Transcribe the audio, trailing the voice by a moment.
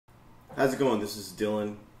How's it going? This is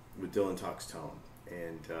Dylan with Dylan Talks Tone.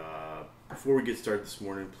 And before we get started this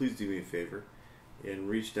morning, please do me a favor and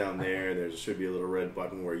reach down there. There should be a little red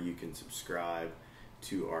button where you can subscribe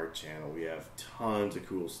to our channel. We have tons of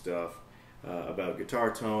cool stuff about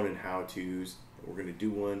guitar tone and how-tos. We're going to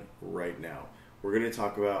do one right now. We're going to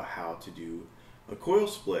talk about how to do a coil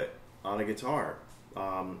split on a guitar.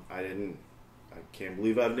 I can't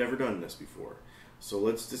believe I've never done this before. So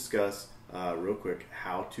let's discuss real quick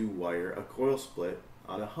how to wire a coil split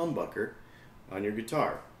on a humbucker on your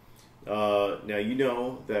guitar. Now you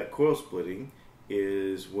know that coil splitting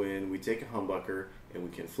is when we take a humbucker and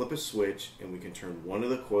we can flip a switch and we can turn one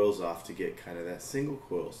of the coils off to get kind of that single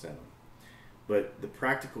coil sound. But the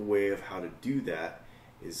practical way of how to do that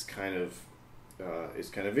is kind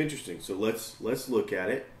of interesting. So let's look at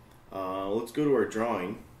it. Let's go to our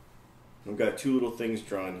drawing. I've got two little things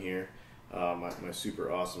drawn here. My super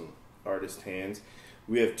awesome artist hands.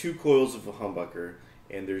 We have two coils of a humbucker,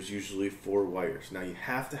 and there's usually 4 wires. Now you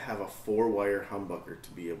have to have a 4-wire humbucker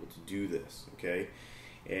to be able to do this, okay?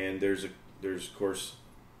 And there's of course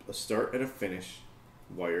a start and a finish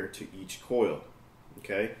wire to each coil,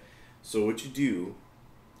 okay? So what you do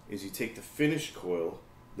is you take the finish coil,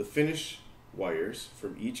 the finish wires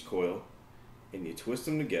from each coil, and you twist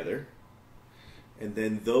them together, and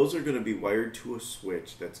then those are going to be wired to a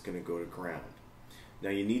switch that's going to go to ground. Now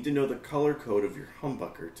you need to know the color code of your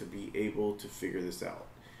humbucker to be able to figure this out.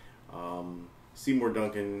 Seymour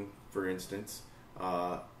Duncan, for instance,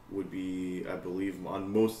 would be, I believe,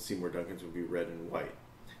 on most Seymour Duncans would be red and white.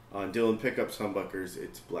 On Dylan Pickups humbuckers,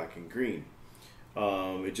 it's black and green.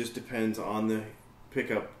 It just depends on the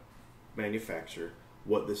pickup manufacturer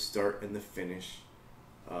what the start and the finish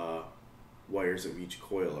wires of each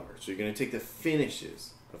coil are. So you're going to take the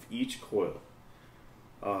finishes of each coil.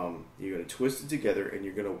 You're going to twist it together and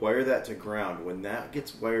you're going to wire that to ground. When that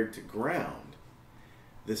gets wired to ground,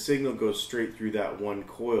 the signal goes straight through that one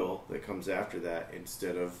coil that comes after that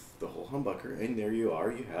instead of the whole humbucker, and there you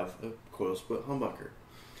are, you have a coil split humbucker.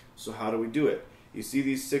 So how do we do it? You see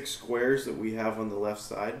these 6 squares that we have on the left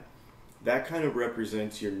side? That kind of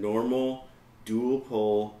represents your normal dual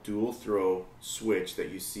pull, dual throw switch that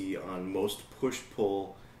you see on most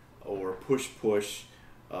push-pull or push-push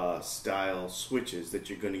style switches that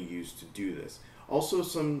you're going to use to do this. Also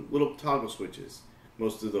some little toggle switches.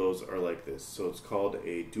 Most of those are like this. So it's called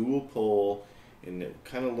a dual pull, and it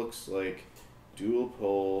kind of looks like dual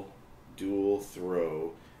pull, dual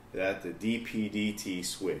throw. That the DPDT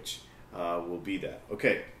switch will be that.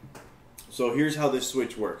 Okay, so here's how this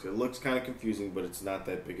switch works. It looks kind of confusing, but it's not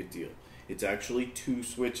that big a deal. It's actually 2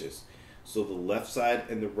 switches. So the left side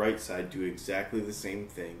and the right side do exactly the same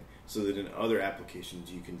thing, so that in other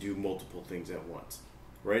applications you can do multiple things at once.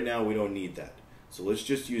 Right now we don't need that. So let's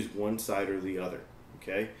just use one side or the other,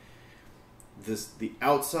 okay? The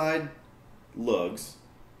outside lugs,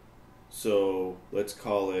 so let's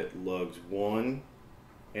call it lugs 1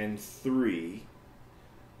 and 3,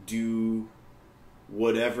 do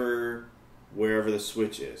wherever the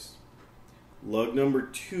switch is. Lug number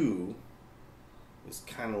 2 is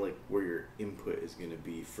kind of like where your input is going to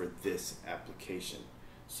be for this application.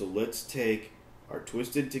 So let's take our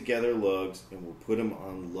twisted together lugs and we'll put them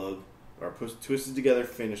on twisted together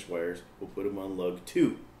finish wires, we'll put them on lug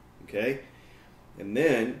 2, okay? And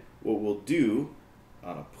then what we'll do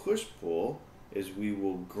on a push-pull is we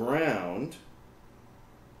will ground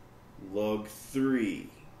lug 3.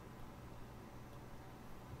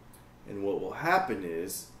 And what will happen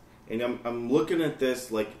is, and I'm looking at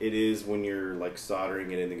this like it is when you're like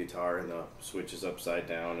soldering it in the guitar and the switch is upside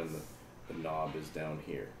down and the knob is down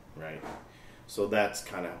here, right? So that's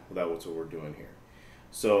what we're doing here.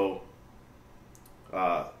 So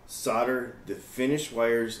solder the finish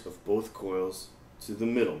wires of both coils to the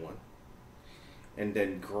middle one, and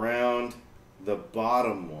then ground the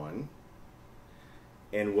bottom one.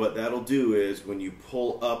 And what that'll do is when you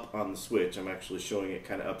pull up on the switch, I'm actually showing it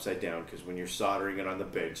kind of upside down because when you're soldering it on the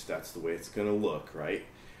bench, that's the way it's going to look, right?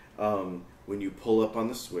 When you pull up on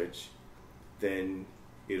the switch, then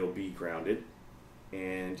it'll be grounded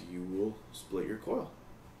and you will split your coil.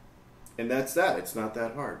 And that's that. It's not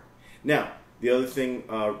that hard. Now, the other thing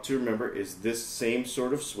to remember is this same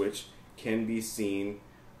sort of switch can be seen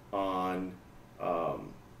on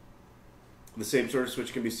the same sort of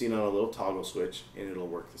switch can be seen on a little toggle switch, and it'll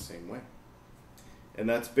work the same way. And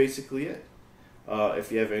that's basically it.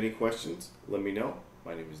 If you have any questions, let me know.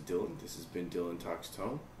 My name is Dylan. This has been Dylan Talks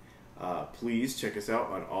Tone. Please check us out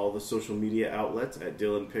on all the social media outlets at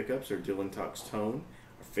Dylan Pickups or Dylan Talks Tone,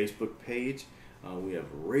 our Facebook page. We have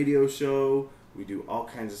a radio show. We do all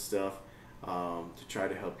kinds of stuff to try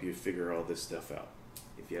to help you figure all this stuff out.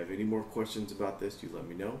 If If you have any more questions about this, you let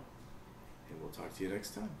me know, and we'll talk to you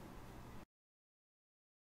next time.